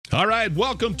All right,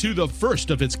 welcome to the first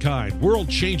of its kind,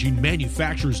 world-changing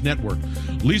manufacturers network.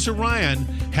 Lisa Ryan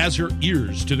has her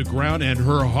ears to the ground and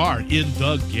her heart in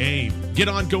the game. Get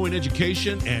ongoing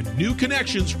education and new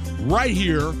connections right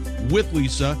here with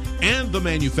Lisa and the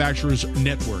Manufacturers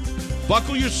Network.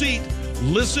 Buckle your seat,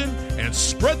 listen, and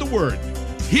spread the word.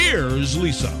 Here's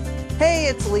Lisa. Hey,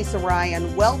 it's Lisa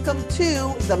Ryan. Welcome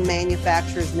to the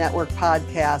Manufacturers Network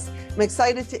podcast. I'm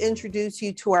excited to introduce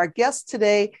you to our guest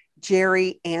today,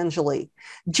 Gerry Angeli.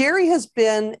 Gerry has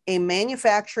been a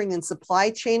manufacturing and supply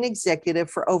chain executive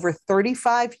for over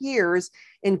 35 years,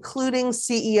 including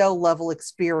CEO level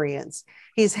experience.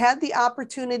 He's had the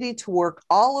opportunity to work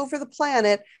all over the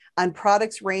planet on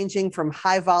products ranging from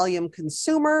high volume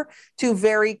consumer to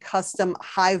very custom,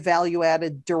 high value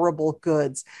added durable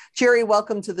goods. Gerry,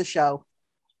 welcome to the show.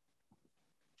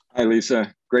 Hi,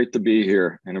 Lisa. Great to be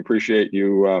here and appreciate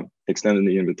you extending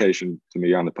the invitation to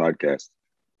me on the podcast.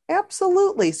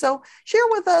 Absolutely. So share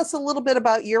with us a little bit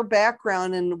about your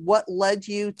background and what led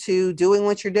you to doing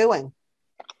what you're doing.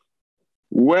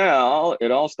 Well,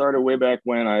 it all started way back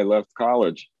when I left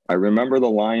college. I remember the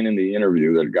line in the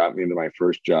interview that got me into my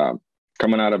first job.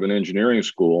 Coming out of an engineering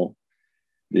school,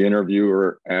 the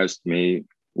interviewer asked me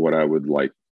what I would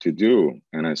like to do.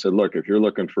 And I said, look, if you're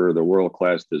looking for the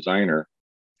world-class designer,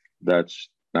 that's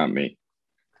not me.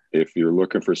 If you're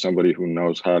looking for somebody who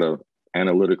knows how to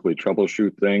analytically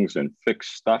troubleshoot things and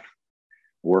fix stuff,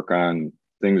 work on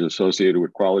things associated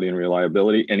with quality and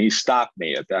reliability. And he stopped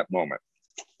me at that moment.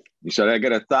 He said, I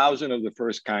get 1,000 of the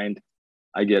first kind.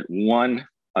 I get one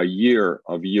a year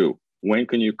of you. When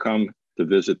can you come to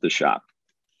visit the shop?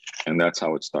 And that's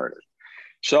how it started.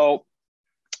 So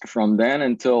from then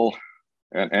until,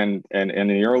 and in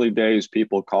the early days,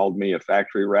 people called me a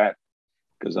factory rat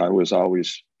because I was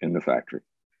always in the factory.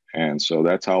 And so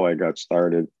that's how I got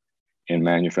started in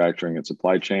manufacturing and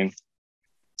supply chain.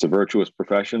 It's a virtuous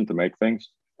profession to make things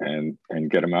and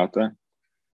get them out there.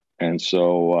 And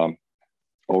so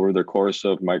over the course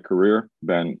of my career,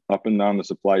 been up and down the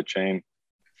supply chain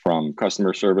from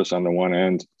customer service on the one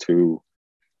end to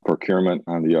procurement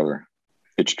on the other.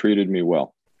 It's treated me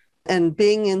well. And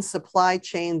being in supply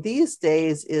chain these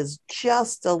days is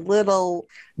just a little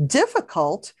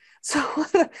difficult. So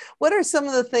what are some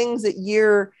of the things that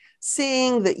you're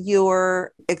seeing, that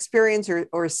you're experiencing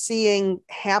or seeing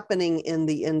happening in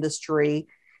the industry?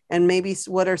 And maybe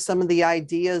what are some of the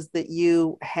ideas that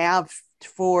you have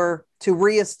to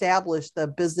reestablish the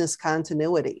business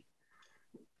continuity?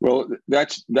 Well,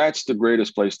 that's the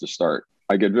greatest place to start.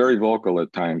 I get very vocal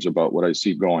at times about what I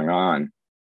see going on.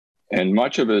 And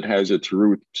much of it has its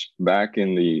roots back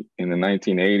in the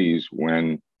 1980s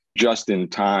when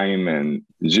just-in-time and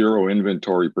zero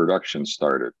inventory production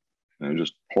started. And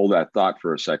just hold that thought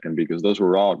for a second, because those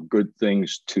were all good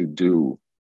things to do.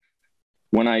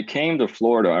 When I came to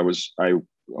Florida, I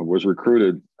was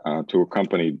recruited to a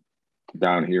company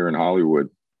down here in Hollywood.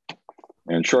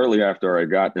 And shortly after I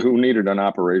got, who needed an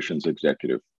operations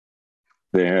executive.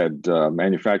 They had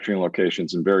manufacturing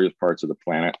locations in various parts of the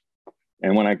planet.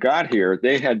 And when I got here,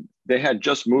 they had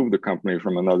just moved the company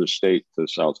from another state to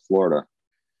South Florida.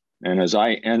 And as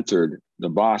I entered, the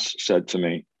boss said to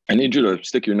me, I need you to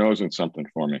stick your nose in something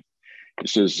for me. He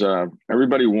says,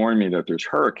 everybody warned me that there's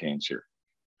hurricanes here.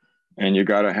 And you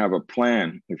got to have a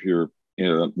plan if you're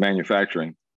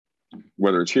manufacturing,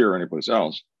 whether it's here or anyplace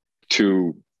else,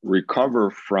 to recover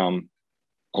from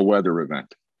a weather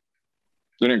event.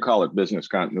 They didn't call it business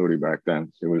continuity back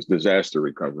then. It was disaster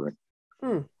recovery.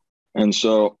 And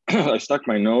so I stuck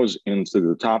my nose into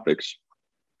the topics.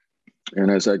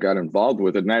 And as I got involved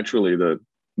with it, naturally,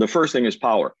 the first thing is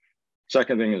power.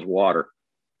 Second thing is water.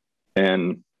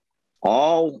 And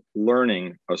all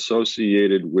learning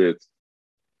associated with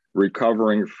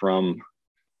recovering from,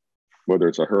 whether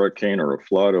it's a hurricane or a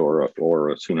flood or a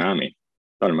tsunami,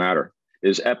 doesn't matter,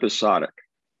 is episodic.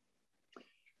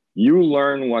 You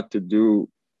learn what to do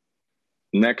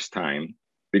next time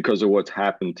because of what's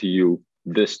happened to you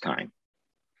this time.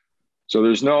 So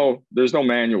there's no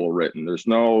manual written. There's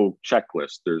no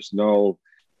checklist. There's no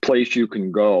place you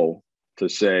can go to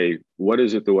say, what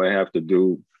is it do I have to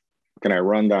do? Can I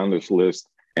run down this list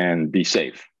and be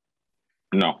safe?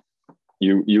 No,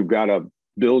 you got to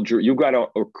you got to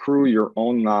accrue your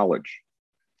own knowledge.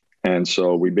 And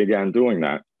so we began doing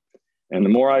that. And the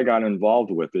more I got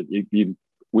involved with it,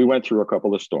 we went through a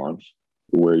couple of storms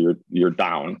where you're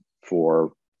down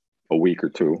for a week or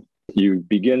two. You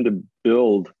begin to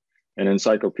build an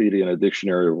encyclopedia and a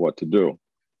dictionary of what to do.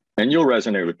 And you'll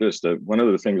resonate with this, that one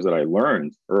of the things that I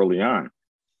learned early on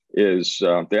is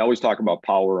they always talk about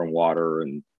power and water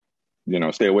and,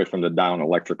 stay away from the down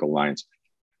electrical lines.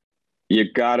 You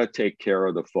got to take care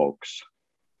of the folks.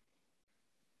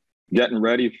 Getting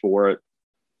ready for it,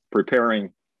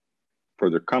 preparing for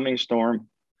the coming storm,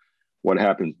 what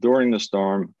happens during the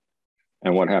storm,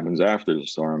 and what happens after the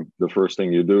storm. The first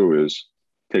thing you do is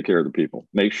take care of the people.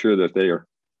 Make sure that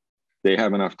they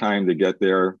have enough time to get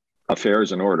their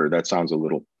affairs in order. That sounds a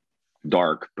little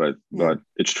dark, but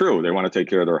it's true. They want to take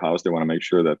care of their house. They want to make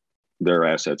sure that their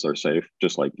assets are safe,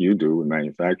 just like you do in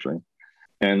manufacturing.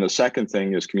 And the second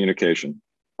thing is communication.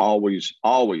 Always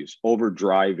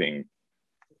overdriving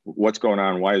what's going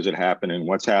on, why is it happening,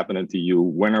 what's happening to you,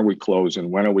 when are we closing,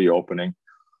 when are we opening?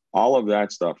 All of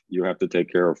that stuff you have to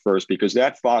take care of first, because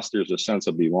that fosters a sense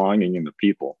of belonging in the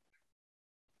people.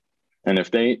 And if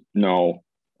they know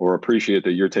or appreciate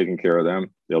that you're taking care of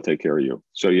them, they'll take care of you.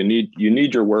 So you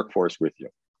need your workforce with you.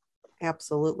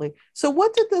 Absolutely. So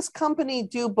what did this company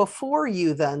do before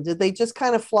you then? Did they just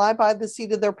kind of fly by the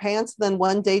seat of their pants, then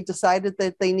one day decided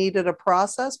that they needed a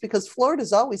process? Because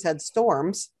Florida's always had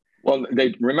storms. Well,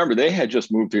 they had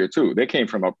just moved here too. They came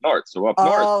from up north. So up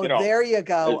north, there you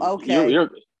go. Okay.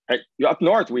 Up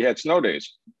north, we had snow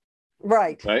days.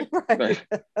 Right. Right.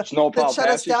 Snowplow that shut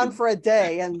us down for a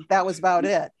day, and that was about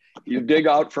it. You dig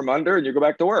out from under and you go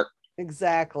back to work.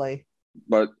 Exactly.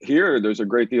 But here, there's a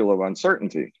great deal of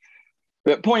uncertainty.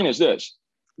 The point is this: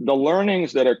 the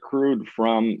learnings that accrued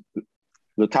from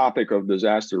the topic of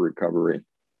disaster recovery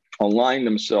align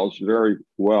themselves very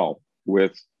well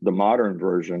with the modern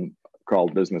version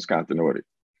called business continuity.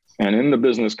 And in the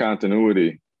business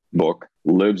continuity book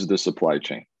lives the supply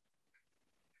chain.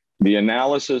 The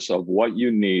analysis of what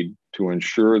you need to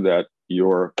ensure that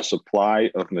your supply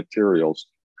of materials,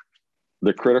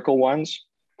 the critical ones,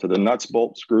 to the nuts,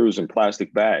 bolts, screws, and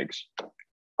plastic bags,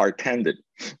 are tended.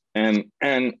 And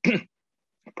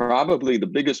probably the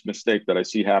biggest mistake that I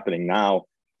see happening now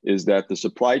is that the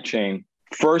supply chain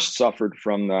first suffered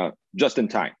from the just in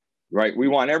time, right? We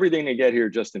want everything to get here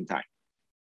just in time.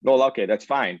 Well, okay, that's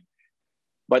fine,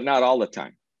 but not all the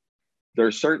time. There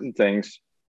are certain things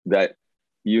that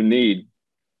you need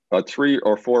a 3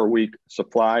 or 4 week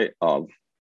supply of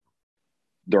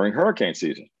during hurricane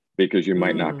season, because you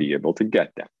might not be able to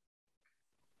get them.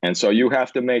 And so you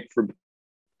have to make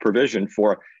provision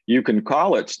for, you can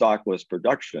call it stockless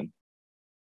production,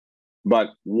 but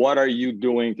what are you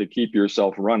doing to keep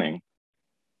yourself running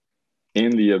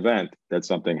in the event that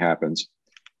something happens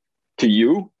to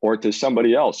you or to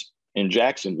somebody else in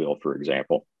Jacksonville, for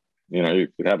example? You know, you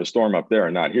could have a storm up there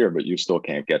and not here, but you still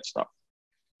can't get stuff.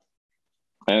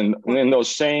 And in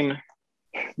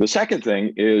the second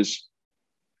thing is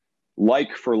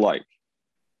like for like.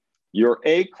 Your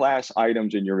A-class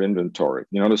items in your inventory,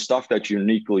 you know, the stuff that's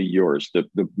uniquely yours,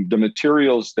 the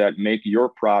materials that make your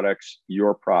products,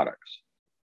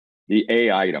 the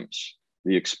A items,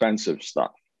 the expensive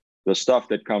stuff, the stuff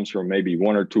that comes from maybe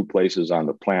 1 or 2 places on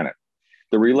the planet.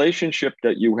 The relationship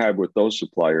that you have with those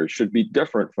suppliers should be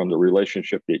different from the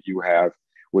relationship that you have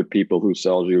with people who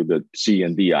sell you the C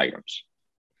and D items.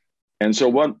 And so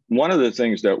one of the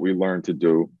things that we learned to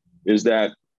do is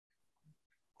that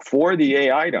for the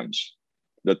A items,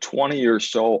 the 20 or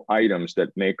so items that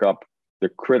make up the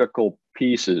critical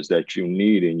pieces that you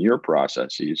need in your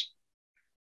processes,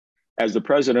 as the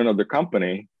president of the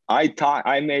company,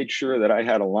 I made sure that I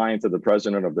had a line to the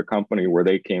president of the company where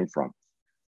they came from.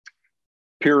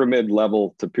 Pyramid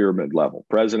level to pyramid level,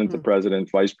 president to president,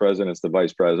 vice presidents to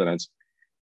vice presidents.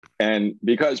 And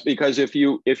because if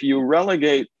you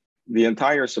relegate the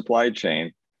entire supply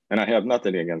chain, and I have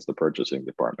nothing against the purchasing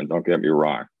department, don't get me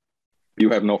wrong, you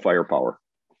have no firepower.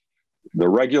 The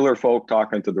regular folk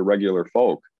talking to the regular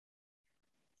folk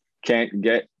can't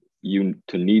get you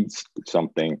to need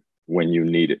something when you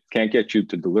need it, can't get you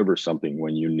to deliver something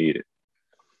when you need it.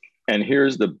 And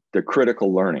here's the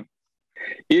critical learning.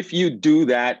 If you do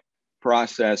that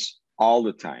process all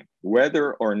the time,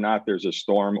 whether or not there's a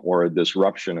storm or a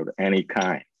disruption of any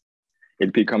kind,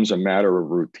 it becomes a matter of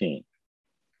routine.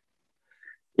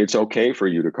 It's okay for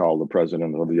you to call the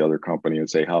president of the other company and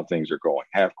say how things are going.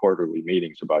 Have quarterly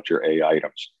meetings about your A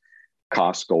items.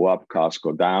 Costs go up, costs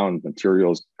go down,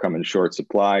 materials come in short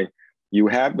supply. You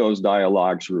have those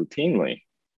dialogues routinely.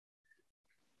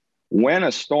 When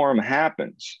a storm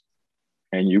happens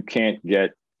and you can't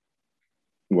get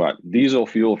diesel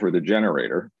fuel for the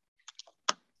generator,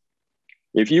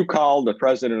 if you call the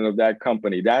president of that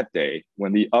company that day,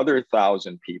 when the other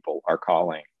 1,000 people are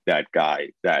calling that guy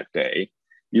that day,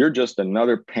 you're just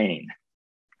another pain.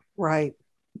 Right.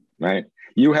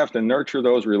 You have to nurture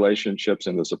those relationships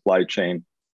in the supply chain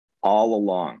all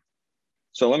along.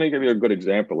 So let me give you a good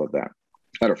example of that.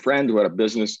 I had a friend who had a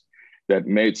business that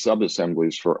made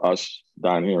sub-assemblies for us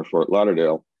down here in Fort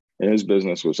Lauderdale. and his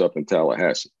business was up in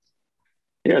Tallahassee.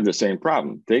 He had the same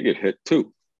problem. They get hit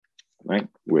too, right?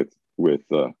 With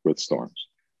storms.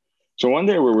 So one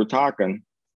day we were talking,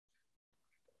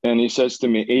 and he says to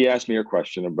me, he asked me a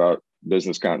question about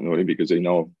business continuity because he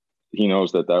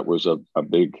knows that was a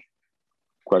big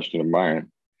question of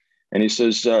mine. And he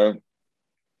says,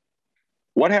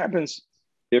 what happens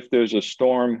if there's a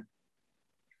storm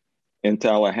in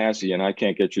Tallahassee and I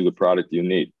can't get you the product you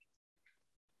need?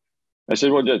 I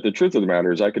said, well, the truth of the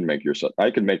matter is I can make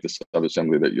the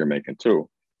sub-assembly that you're making too.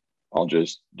 I'll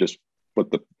just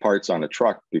put the parts on a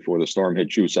truck before the storm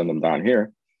hits you, send them down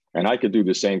here. And I could do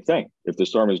the same thing. If the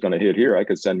storm is going to hit here, I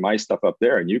could send my stuff up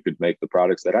there and you could make the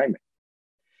products that I make.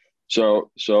 So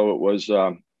it was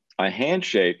a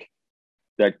handshake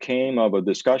that came of a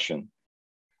discussion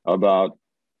about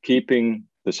keeping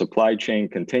the supply chain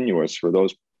continuous for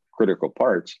those critical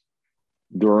parts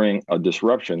during a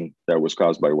disruption that was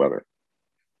caused by weather.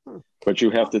 But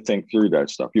you have to think through that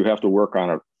stuff. You have to work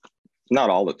on it, not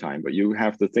all the time, but you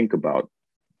have to think about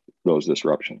those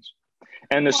disruptions.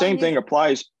 And the same thing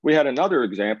applies. We had another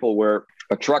example where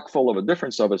a truck full of a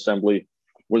different sub-assembly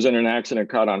was in an accident,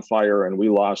 caught on fire, and we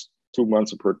lost 2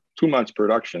 months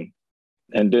production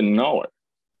and didn't know it.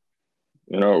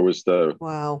 It was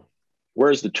wow.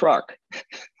 Where's the truck?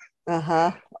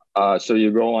 Uh-huh. So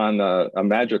you go on a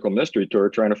magical mystery tour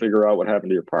trying to figure out what happened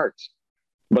to your parts.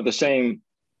 But the same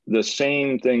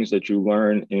things that you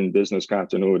learn in business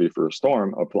continuity for a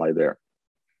storm apply there.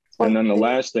 And then the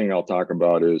last thing I'll talk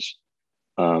about is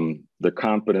the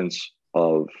competence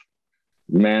of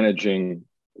managing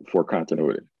for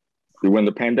continuity. When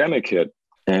the pandemic hit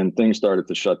and things started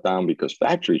to shut down because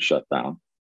factories shut down,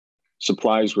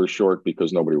 supplies were short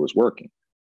because nobody was working.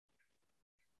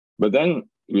 But then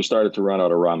we started to run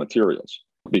out of raw materials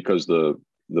because the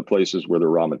places where the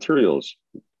raw materials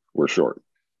were short.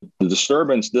 The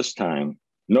disturbance this time,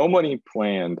 nobody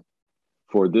planned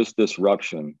for this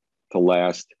disruption to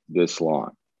last this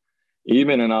long.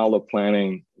 Even in all the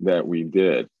planning that we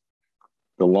did,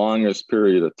 the longest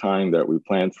period of time that we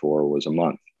planned for was a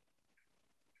month.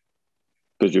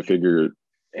 Because you figure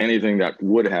anything that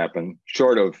would happen,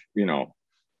 short of,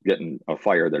 getting a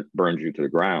fire that burns you to the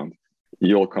ground,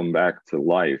 you'll come back to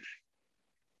life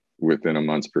within a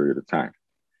month's period of time.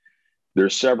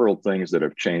 There's several things that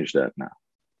have changed that now.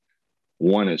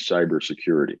 One is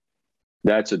cybersecurity.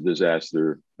 That's a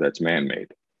disaster that's man-made.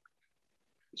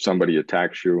 Somebody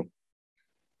attacks you,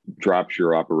 drops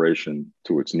your operation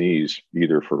to its knees,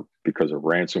 either because of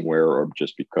ransomware or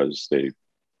just because they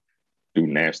do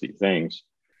nasty things.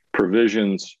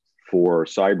 Provisions for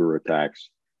cyber attacks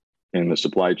in the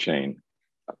supply chain,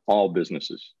 all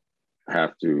businesses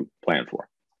have to plan for.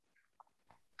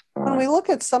 When we look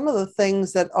at some of the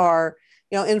things that are,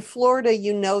 in Florida,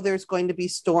 there's going to be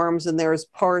storms and there's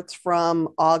parts from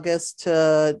August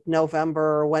to November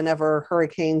or whenever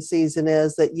hurricane season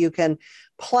is that you can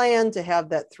plan to have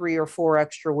that 3 or 4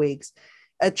 extra weeks.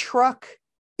 A truck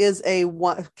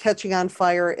catching on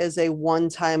fire is a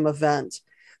one-time event.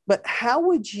 But how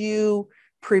would you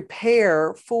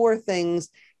prepare for things,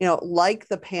 like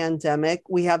the pandemic?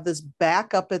 We have this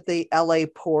backup at the LA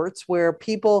ports where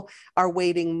people are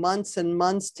waiting months and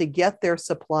months to get their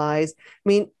supplies. I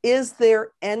mean, is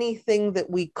there anything that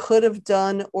we could have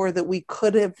done or that we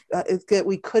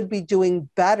could be doing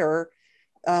better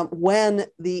when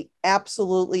the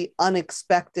absolutely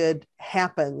unexpected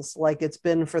happens, like it's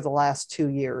been for the last 2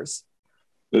 years?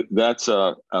 That's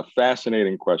a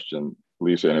fascinating question,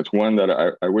 Lisa, and it's one that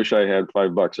I wish I had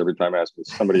 $5 every time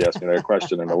somebody asked me that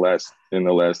question in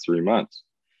the last 3 months.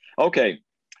 Okay,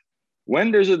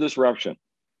 when there's a disruption,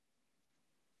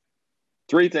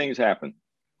 3 things happen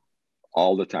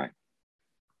all the time.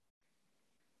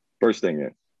 First thing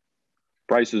is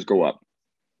prices go up,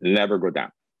 never go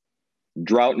down.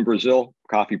 Drought in Brazil,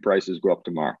 coffee prices go up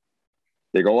tomorrow.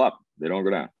 They go up, they don't go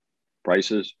down.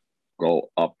 Prices go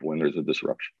up when there's a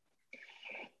disruption.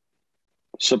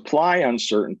 Supply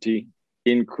uncertainty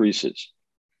increases.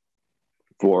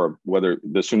 For whether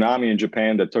the tsunami in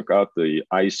Japan that took out the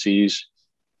ICs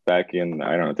back in,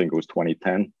 I think it was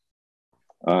 2010.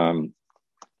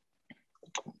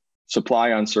 Supply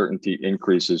uncertainty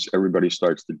increases. Everybody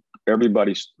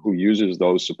who uses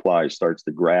those supplies starts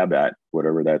to grab at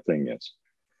whatever that thing is.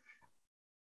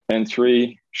 And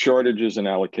 3, shortages and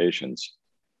allocations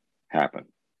happen.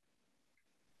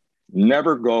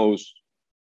 Never goes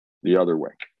the other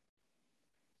way.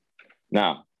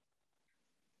 Now,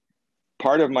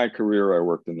 part of my career, I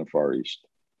worked in the Far East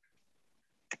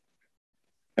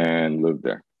and lived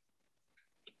there.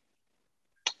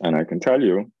 And I can tell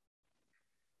you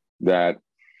that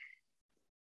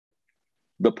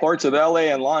The ports of LA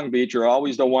and Long Beach are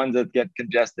always the ones that get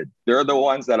congested. They're the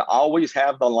ones that always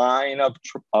have the line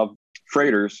of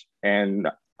freighters and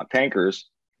tankers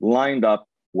lined up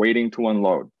waiting to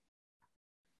unload.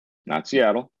 Not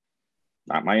Seattle,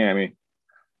 not Miami,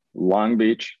 Long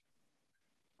Beach,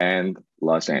 and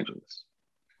Los Angeles.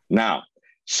 Now,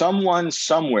 someone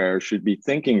somewhere should be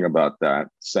thinking about that,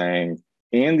 saying,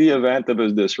 in the event of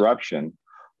a disruption,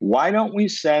 why don't we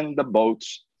send the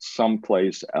boats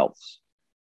someplace else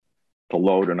to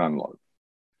load and unload?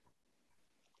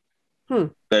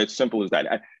 It's simple as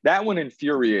that. That one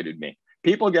infuriated me.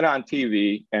 People get on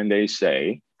TV and they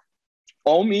say,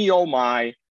 oh me, oh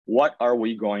my, what are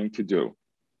we going to do?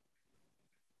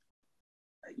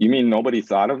 You mean nobody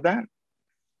thought of that?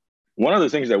 One of the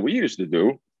things that we used to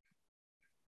do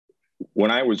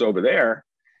when I was over there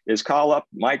is call up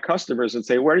my customers and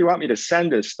say, where do you want me to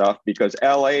send this stuff? Because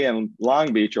LA and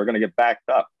Long Beach are going to get backed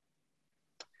up.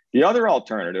 The other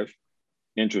alternative,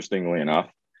 interestingly enough,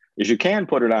 is you can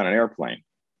put it on an airplane.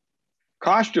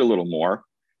 Cost you a little more,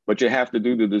 but you have to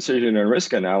do the decision and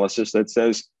risk analysis that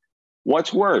says,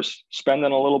 what's worse,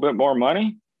 spending a little bit more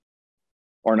money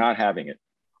or not having it?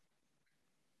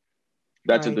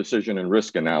 That's right. A decision and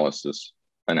risk analysis.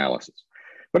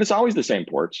 But it's always the same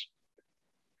ports.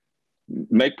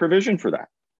 Make provision for that.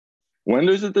 When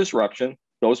there's a disruption,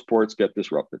 those ports get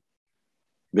disrupted.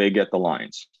 They get the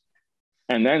lines.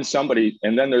 And then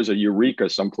there's a eureka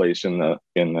someplace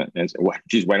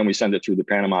geez, why don't we send it through the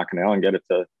Panama Canal and get it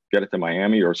to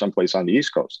Miami or someplace on the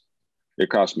East Coast? It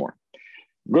costs more.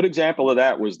 Good example of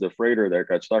that was the freighter that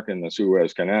got stuck in the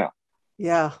Suez Canal.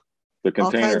 Yeah. The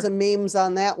container. All kinds of memes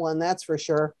on that one, that's for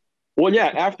sure. Well, yeah,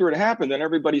 after it happened, then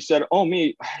everybody said, oh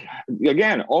me,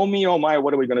 oh my,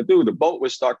 what are we going to do? The boat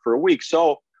was stuck for a week.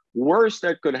 So worst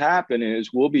that could happen is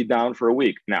we'll be down for a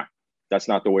week. Now, that's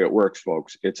not the way it works,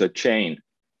 folks. It's a chain.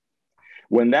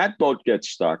 When that boat gets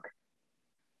stuck,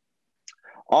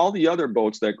 all the other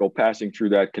boats that go passing through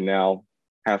that canal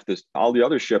all the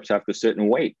other ships have to sit and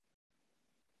wait.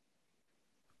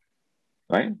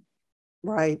 Right?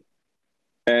 Right.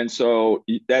 And so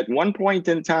at one point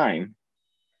in time,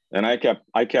 and I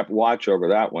kept watch over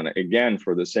that one, again,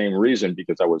 for the same reason,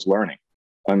 because I was learning.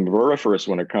 I'm vociferous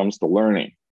when it comes to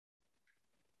learning,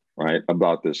 right,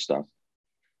 about this stuff.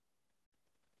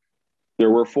 There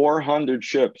were 400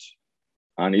 ships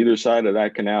on either side of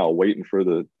that canal waiting for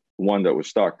the one that was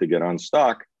stuck to get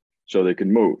unstuck so they could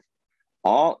move.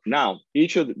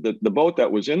 Each of the boat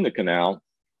that was in the canal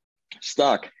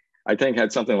stuck, I think,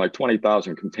 had something like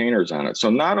 20,000 containers on it. So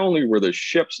not only were the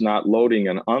ships not loading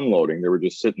and unloading, they were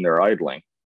just sitting there idling.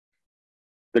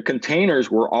 The containers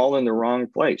were all in the wrong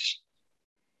place.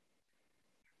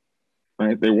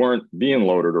 Right? They weren't being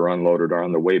loaded or unloaded or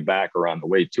on the way back or on the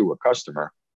way to a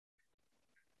customer.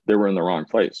 They were in the wrong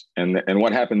place. And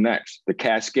what happened next? The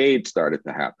cascade started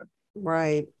to happen.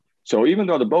 Right. So even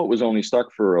though the boat was only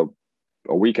stuck for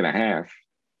a week and a half,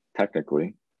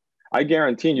 technically, I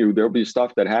guarantee you there'll be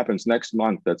stuff that happens next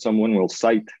month that someone will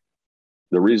cite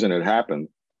the reason it happened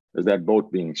is that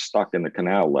boat being stuck in the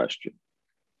canal last year.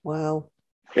 Wow.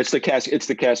 It's the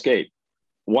cascade.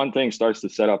 One thing starts to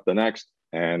set up the next,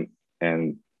 and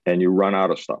you run out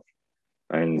of stuff.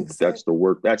 And exactly.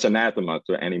 That's anathema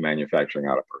to any manufacturing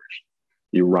operation.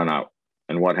 You run out.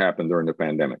 And what happened during the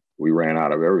pandemic? We ran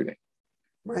out of everything.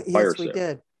 Right. Yes, we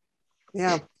did.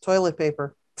 Yeah. Toilet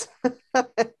paper.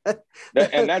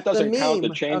 And that doesn't count the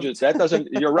changes.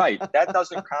 You're right. That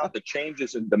doesn't count the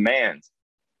changes in demand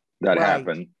that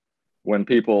happen when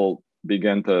people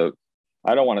begin to,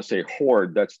 I don't want to say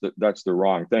hoard, that's the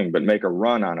wrong thing, but make a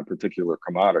run on a particular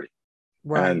commodity.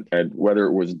 Right. And whether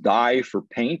it was dye for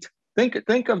paint, think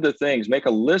of the things, make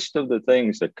a list of the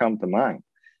things that come to mind.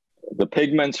 The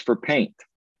pigments for paint,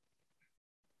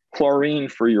 chlorine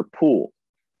for your pool,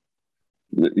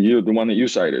 the one that you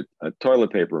cited,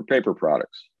 toilet paper, paper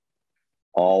products,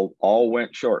 all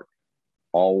went short,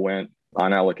 all went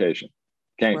on allocation.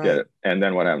 Can't get it. And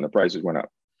then what happened? The prices went up.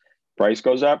 Price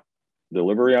goes up,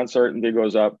 delivery uncertainty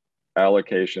goes up,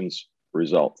 allocations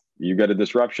result. You get a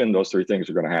disruption, those three things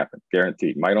are going to happen,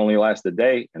 guaranteed. Might only last a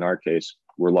day. In our case,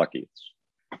 we're lucky.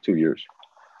 It's 2 years.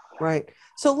 Right.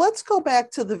 So let's go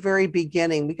back to the very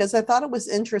beginning, because I thought it was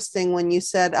interesting when you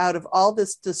said out of all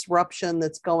this disruption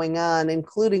that's going on,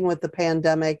 including with the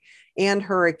pandemic and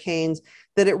hurricanes,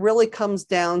 that it really comes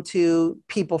down to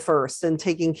people first and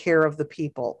taking care of the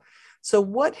people. So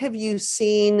what have you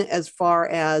seen as far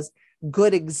as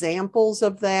good examples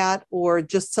of that, or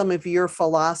just some of your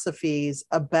philosophies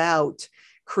about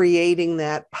creating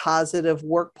that positive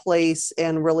workplace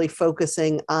and really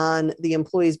focusing on the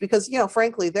employees? Because,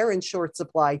 frankly, they're in short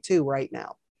supply too right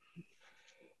now.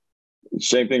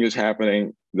 Same thing is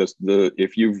happening.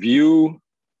 If you view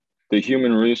the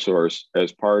human resource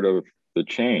as part of the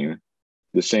chain,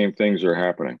 the same things are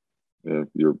happening.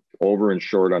 You're over and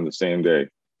short on the same day.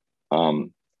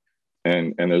 And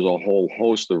there's a whole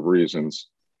host of reasons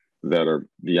that are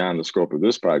beyond the scope of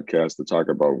this podcast to talk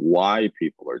about why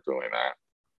people are doing that.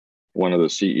 One of the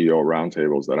CEO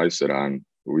roundtables that I sit on,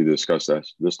 we discuss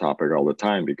this topic all the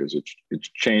time because it's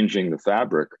changing the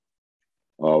fabric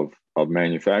of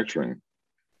manufacturing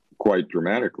quite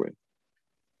dramatically.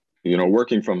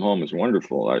 Working from home is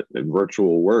wonderful.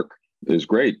 Virtual work is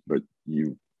great, but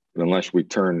unless we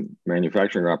turn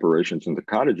manufacturing operations into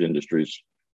cottage industries,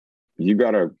 you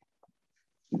got to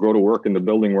go to work in the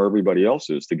building where everybody else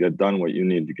is to get done what you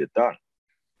need to get done.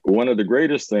 One of the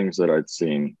greatest things that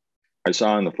I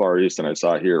saw in the Far East and I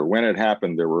saw here, when it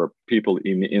happened, there were people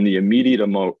in the immediate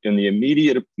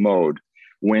mode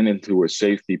went into a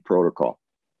safety protocol.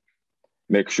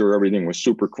 Make sure everything was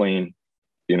super clean.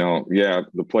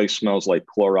 The place smells like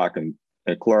Clorox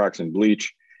and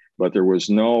bleach, but there was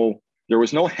no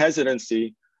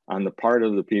hesitancy on the part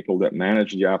of the people that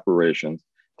managed the operations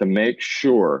to make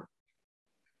sure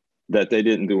that they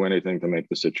didn't do anything to make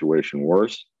the situation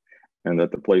worse, and that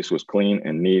the place was clean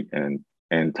and neat and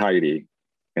tidy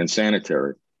and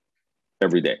sanitary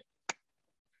every day.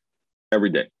 Every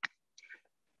day.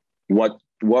 What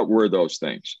were those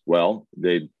things? Well,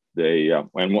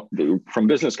 from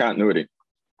business continuity,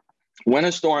 when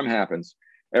a storm happens,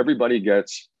 everybody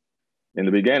gets, in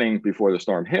the beginning, before the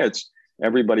storm hits,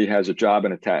 everybody has a job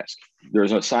and a task.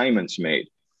 There's assignments made.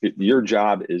 Your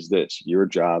job is this, your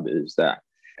job is that.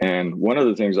 And one of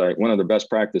the best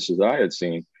practices I had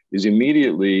seen is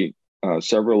immediately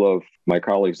several of my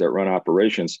colleagues that run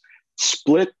operations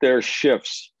split their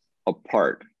shifts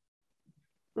apart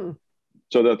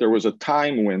so that there was a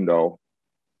time window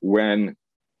when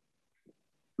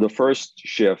the first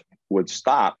shift would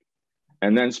stop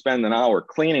and then spend an hour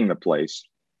cleaning the place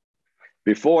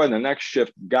before the next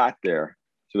shift got there.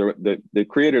 So they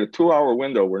created a 2-hour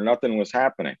window where nothing was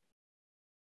happening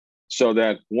so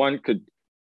that one could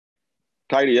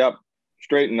tidy up,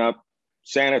 straighten up,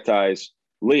 sanitize,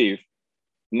 leave.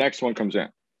 Next one comes in.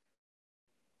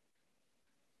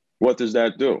 What does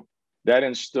that do? That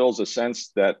instills a sense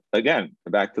that, again,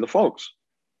 back to the folks,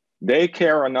 they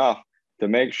care enough to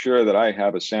make sure that I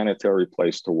have a sanitary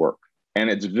place to work and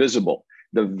it's visible.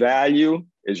 The value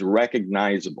is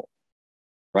recognizable,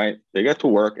 right? They get to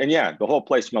work and the whole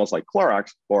place smells like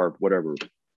Clorox or whatever,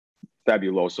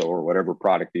 Fabuloso or whatever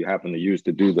product you happen to use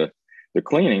to do the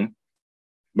cleaning.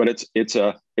 But it's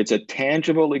a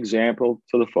tangible example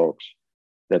to the folks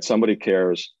that somebody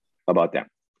cares about them.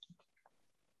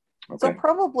 Okay. So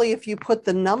probably if you put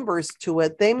the numbers to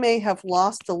it, they may have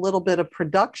lost a little bit of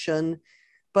production,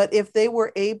 but if they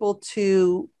were able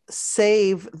to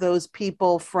save those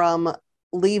people from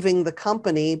leaving the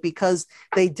company because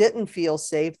they didn't feel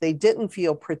safe, they didn't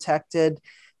feel protected,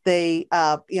 they,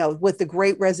 with the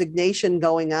Great Resignation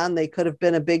going on, they could have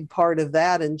been a big part of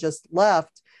that and just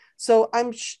left. So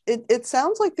it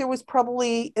sounds like there was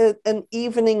probably an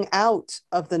evening out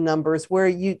of the numbers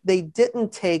where they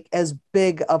didn't take as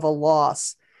big of a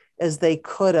loss as they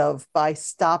could have by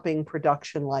stopping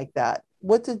production like that.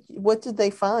 What did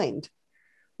they find?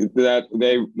 That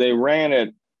they ran at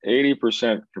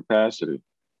 80% capacity,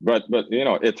 but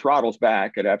it throttles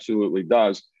back. It absolutely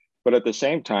does. But at the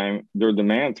same time, their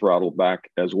demand throttled back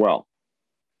as well.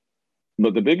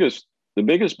 But the biggest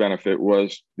benefit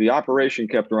was the operation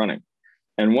kept running.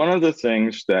 And one of the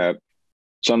things that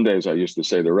some days I used to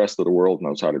say the rest of the world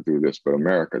knows how to do this, but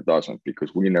America doesn't,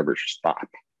 because we never stop.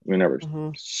 We never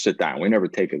sit down. We never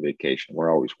take a vacation.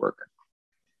 We're always working.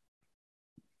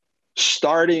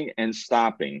 Starting and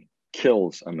stopping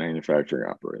kills a manufacturing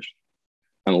operation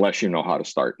unless you know how to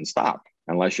start and stop,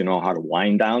 unless you know how to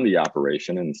wind down the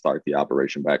operation and start the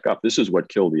operation back up. This is what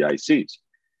killed the ICs.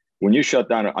 When you shut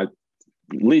down,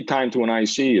 lead time to an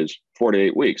IC is 4 to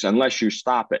 8 weeks, unless you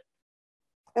stop it.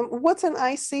 And what's an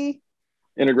IC?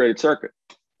 Integrated circuit.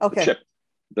 Okay. Chip.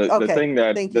 The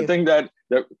thing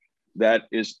that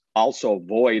is also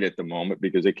void at the moment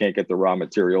because they can't get the raw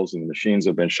materials and the machines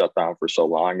have been shut down for so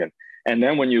long. And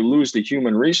then when you lose the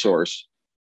human resource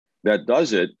that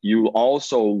does it, you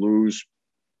also lose,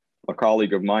 a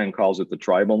colleague of mine calls it the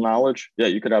tribal knowledge. Yeah,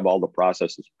 you could have all the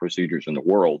processes, procedures in the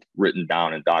world written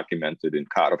down and documented and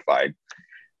codified.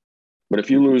 But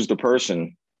if you lose the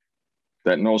person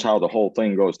that knows how the whole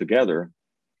thing goes together,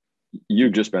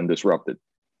 you've just been disrupted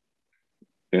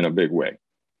in a big way.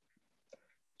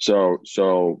 So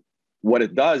what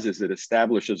it does is it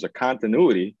establishes a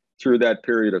continuity through that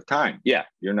period of time. Yeah,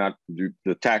 the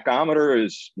tachometer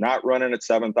is not running at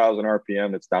 7,000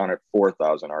 RPM. It's down at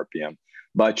 4,000 RPM,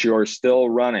 but you're still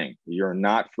running. You're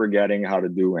not forgetting how to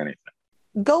do anything.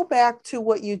 Go back to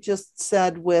what you just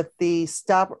said with the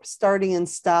starting and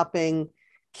stopping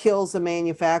kills a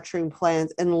manufacturing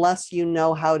plant unless you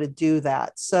know how to do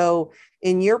that. So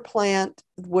in your plant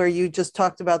where you just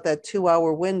talked about that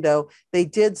 2-hour window, they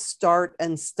did start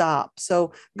and stop.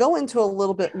 So go into a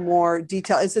little bit more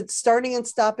detail. Is it starting and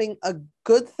stopping a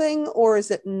good thing or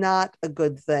is it not a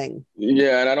good thing?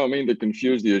 Yeah, and I don't mean to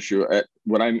confuse the issue.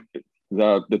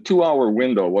 The 2-hour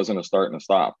window wasn't a start and a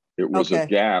stop. It was a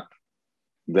gap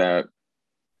that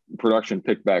production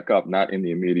picked back up, not in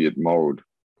the immediate mode.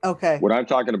 Okay. What I'm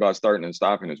talking about starting and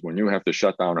stopping is when you have to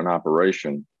shut down an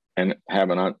operation and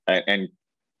have and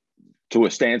to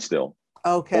a standstill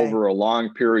over a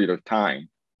long period of time.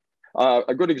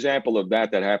 A good example of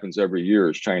that happens every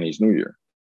year is Chinese New Year.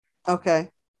 Okay.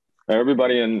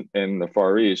 Everybody in the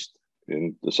Far East,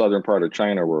 in the southern part of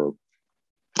China where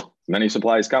many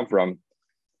supplies come from,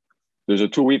 there's a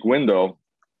 2-week window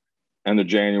end of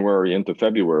January into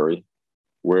February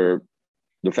where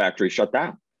the factory shut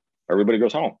down. Everybody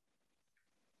goes home.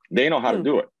 They know how to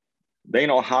do it. They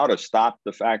know how to stop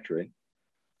the factory,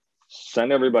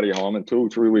 send everybody home, and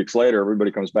 2-3 weeks later,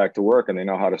 everybody comes back to work and they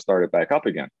know how to start it back up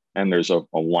again. And there's a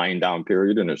wind down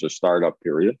period and there's a startup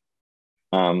period.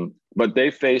 But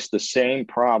they face the same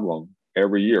problem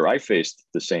every year. I faced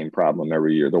the same problem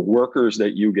every year. The workers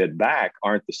that you get back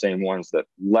aren't the same ones that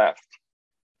left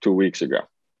 2 weeks ago.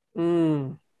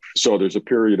 So there's a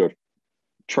period of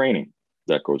training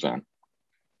that goes on.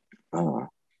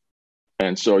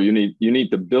 And so you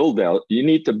need to build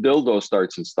those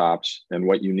starts and stops and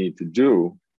what you need to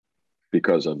do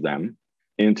because of them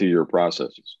into your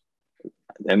processes.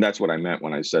 And that's what I meant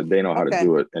when I said they know how to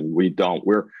do it and we don't.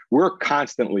 We're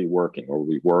constantly working, or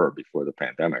we were before the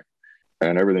pandemic,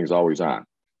 and everything's always on,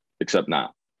 except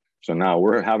now. So now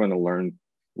we're having to learn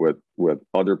what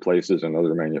other places and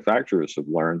other manufacturers have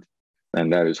learned,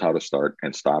 and that is how to start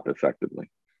and stop effectively.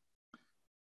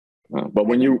 But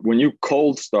when you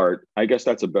cold start, I guess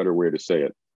that's a better way to say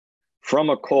it. From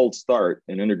a cold start,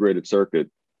 an integrated circuit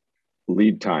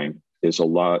lead time is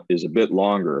a bit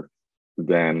longer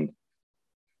than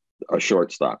a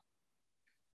short stop.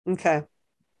 Okay.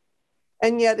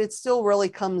 And yet it still really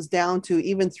comes down to,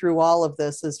 even through all of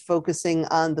this, is focusing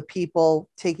on the people,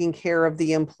 taking care of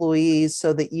the employees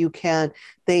so that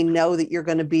they know that you're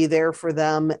going to be there for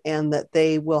them and that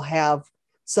they will have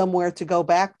somewhere to go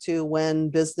back to when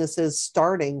business is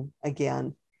starting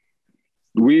again.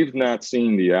 We've not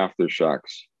seen the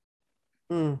aftershocks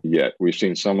yet. We've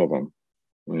seen some of them.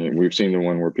 We've seen the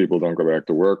one where people don't go back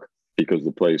to work because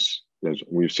the place is,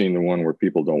 we've seen the one where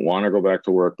people don't want to go back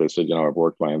to work. They said, I've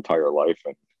worked my entire life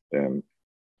and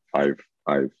I've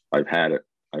had it.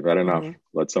 I've had enough.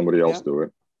 Let somebody else do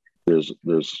it. There's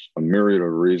a myriad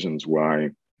of reasons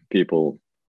why people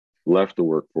left the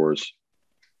workforce,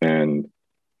 and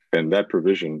that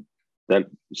provision, that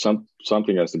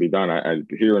something has to be done. I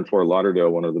here in Fort Lauderdale,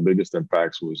 one of the biggest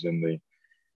impacts was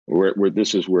where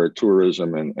this is where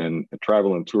tourism and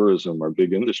travel and tourism are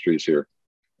big industries here.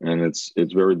 And it's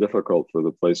very difficult for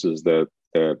the places that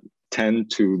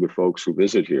tend to the folks who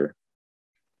visit here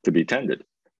to be tended.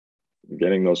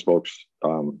 Getting those folks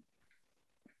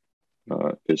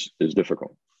is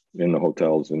difficult in the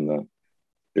hotels, in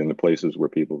the places where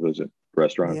people visit,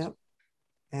 restaurants. Yep.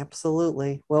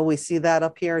 Absolutely. Well, we see that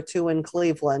up here too in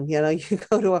Cleveland. You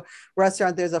go to a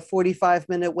restaurant, there's a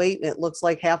 45-minute wait and it looks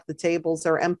like half the tables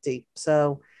are empty.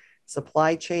 So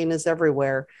supply chain is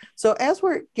everywhere. So as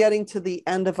we're getting to the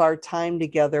end of our time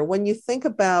together, when you think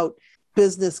about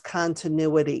business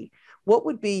continuity, what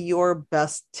would be your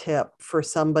best tip for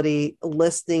somebody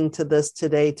listening to this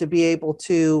today to be able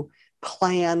to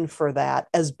plan for that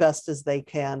as best as they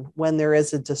can when there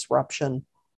is a disruption?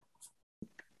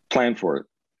 Plan for it.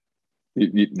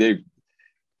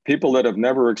 People that have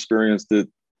never experienced it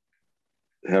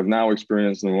have now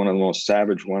experienced one of the most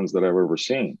savage ones that I've ever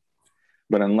seen.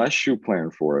 But unless you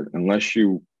plan for it, unless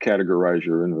you categorize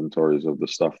your inventories of the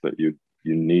stuff that you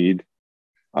need,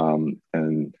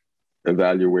 and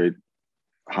evaluate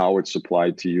how it's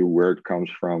supplied to you, where it comes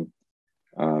from,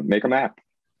 make a map.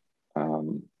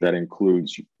 That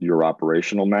includes your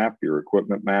operational map, your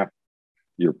equipment map,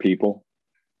 your people.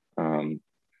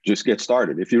 Just get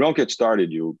started. If you don't get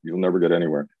started, you'll never get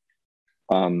anywhere.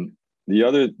 The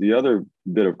other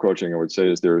bit of coaching I would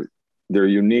say is they're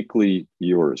uniquely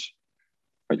yours.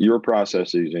 Your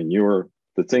processes and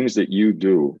the things that you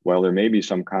do, while there may be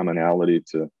some commonality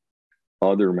to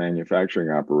other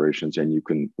manufacturing operations, and you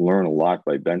can learn a lot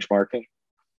by benchmarking,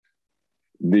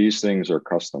 these things are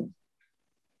custom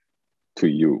to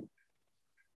you.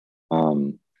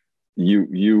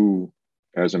 You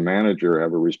as a manager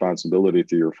have a responsibility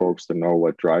to your folks to know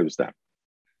what drives them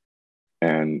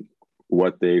and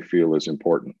what they feel is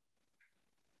important,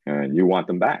 and you want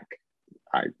them back.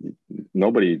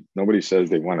 Nobody says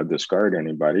they want to discard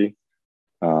anybody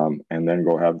and then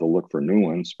go have to look for new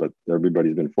ones, but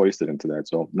everybody's been foisted into that.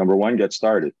 So number one, get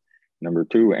started. Number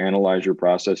two, analyze your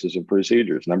processes and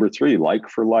procedures. Number three, like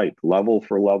for like, level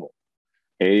for level.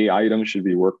 A items should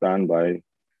be worked on by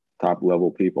top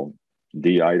level people.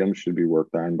 D items should be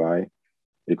worked on by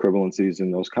equivalencies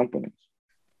in those companies.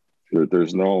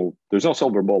 There's no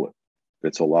silver bullet.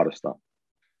 It's a lot of stuff.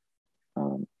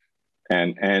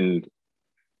 And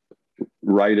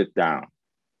write it down,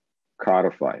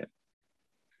 codify it,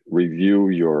 review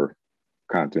your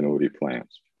continuity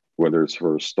plans, whether it's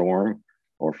for a storm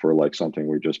or for like something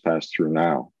we just passed through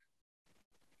now.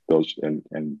 Those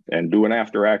and do an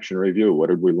after action review. What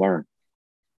did we learn?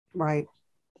 Right.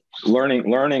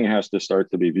 Learning has to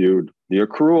start to be viewed. The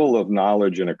accrual of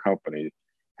knowledge in a company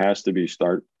has to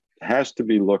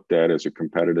be looked at as a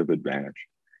competitive advantage.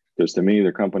 Because to me,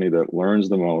 the company that learns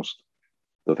the most,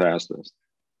 the fastest,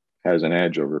 has an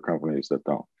edge over companies that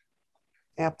don't.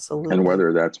 Absolutely. And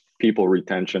whether that's people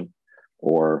retention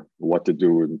or what to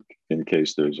do in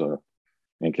case there's a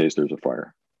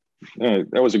fire. That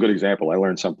was a good example. I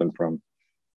learned something from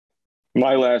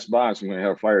my last boss when we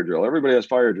have fire drill. Everybody has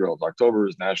fire drills. October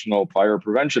is National Fire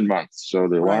Prevention Month. So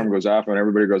the alarm goes off and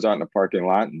everybody goes out in the parking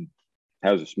lot and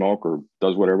has a smoke or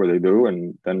does whatever they do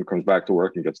and then comes back to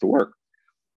work and gets to work.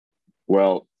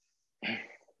 Well,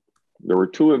 there were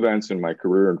two events in my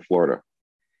career in Florida.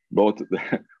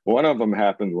 One of them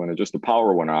happened when the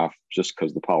power went off, just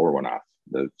because the power went off.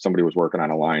 Somebody was working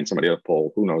on a line, somebody had a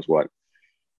pole, who knows what.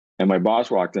 And my boss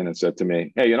walked in and said to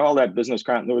me, "Hey, all that business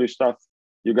continuity stuff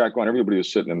you got going?" Everybody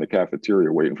was sitting in the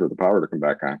cafeteria waiting for the power to come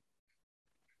back on.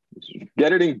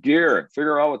 "Get it in gear,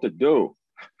 figure out what to do."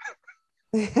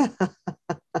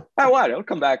 What? It'll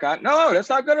come back on. "No, that's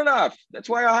not good enough. That's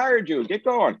why I hired you. Get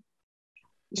going."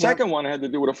 The second one had to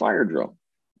do with a fire drill.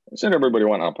 I said everybody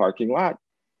went on a parking lot.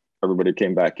 Everybody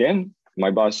came back in.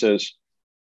 My boss says,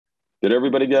 "Did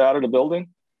everybody get out of the building?"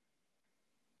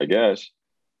 "I guess."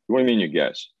 "What do you mean you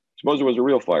guess? Suppose it was a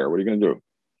real fire. What are you going to do?"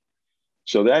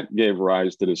 So that gave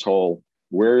rise to this whole,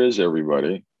 where is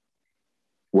everybody?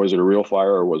 Was it a real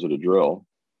fire or was it a drill?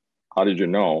 How did you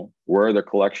know? Where are the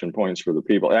collection points for the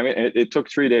people? I mean, it took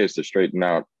 3 days to straighten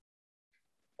out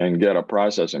and get a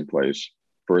process in place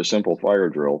for a simple fire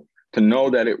drill to know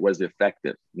that it was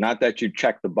effective. Not that you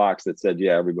checked the box that said,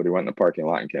 yeah, everybody went in the parking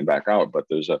lot and came back out, but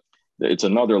it's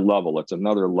another level. It's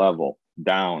another level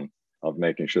down of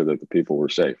making sure that the people were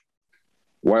safe.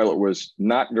 While it was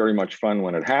not very much fun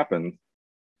when it happened,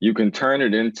 you can turn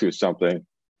it into something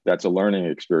that's a learning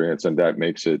experience, and that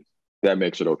makes it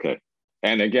okay.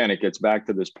 And again, it gets back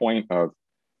to this point of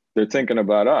they're thinking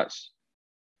about us.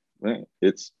 Right?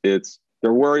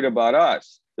 They're worried about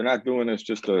us. They're not doing this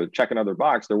just to check another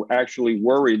box. They're actually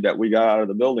worried that we got out of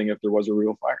the building if there was a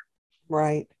real fire.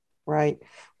 Right.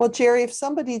 Well, Gerry, if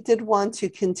somebody did want to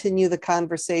continue the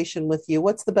conversation with you,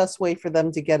 what's the best way for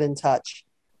them to get in touch?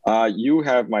 You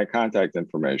have my contact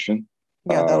information.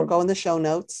 Yeah, that'll go in the show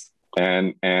notes.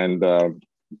 And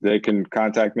they can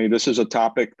contact me. This is a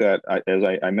topic that, as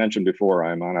I mentioned before,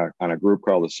 I'm on a group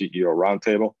called the CEO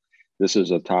Roundtable. This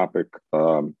is a topic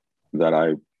that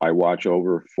I watch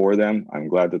over for them. I'm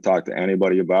glad to talk to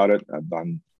anybody about it. I've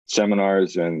done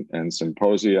seminars and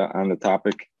symposia on the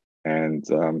topic, and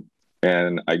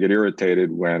I get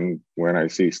irritated when I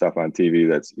see stuff on TV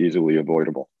that's easily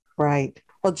avoidable. Right.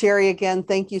 Well, Gerry, again,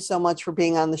 thank you so much for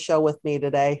being on the show with me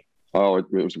today. Oh, it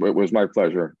was my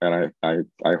pleasure. And I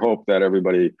hope that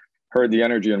everybody heard the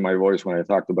energy in my voice when I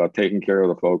talked about taking care of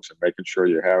the folks and making sure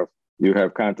you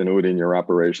have continuity in your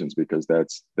operations, because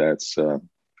that'll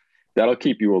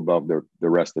keep you above the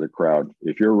rest of the crowd.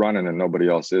 If you're running and nobody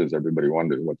else is, everybody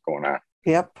wonders what's going on.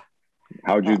 Yep.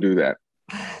 How'd you do that?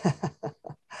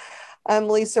 I'm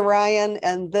Lisa Ryan,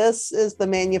 and this is the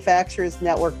Manufacturers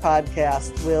Network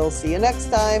podcast. We'll see you next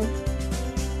time.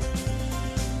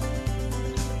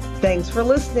 Thanks for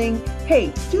listening.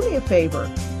 Hey, do me a favor.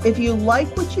 If you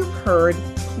like what you've heard,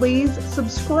 please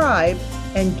subscribe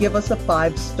and give us a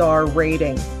 5-star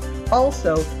rating.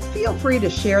 Also, feel free to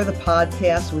share the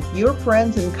podcast with your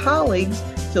friends and colleagues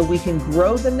so we can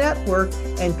grow the network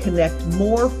and connect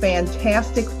more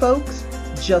fantastic folks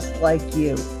just like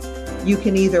you. You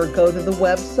can either go to the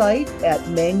website at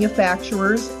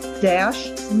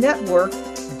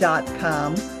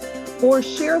manufacturers-network.com, or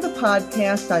share the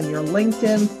podcast on your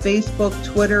LinkedIn, Facebook,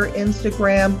 Twitter,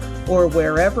 Instagram, or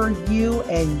wherever you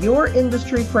and your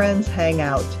industry friends hang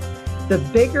out. The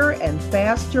bigger and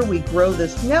faster we grow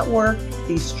this network,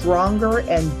 the stronger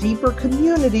and deeper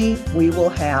community we will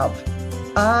have.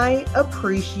 I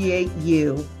appreciate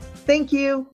you. Thank you.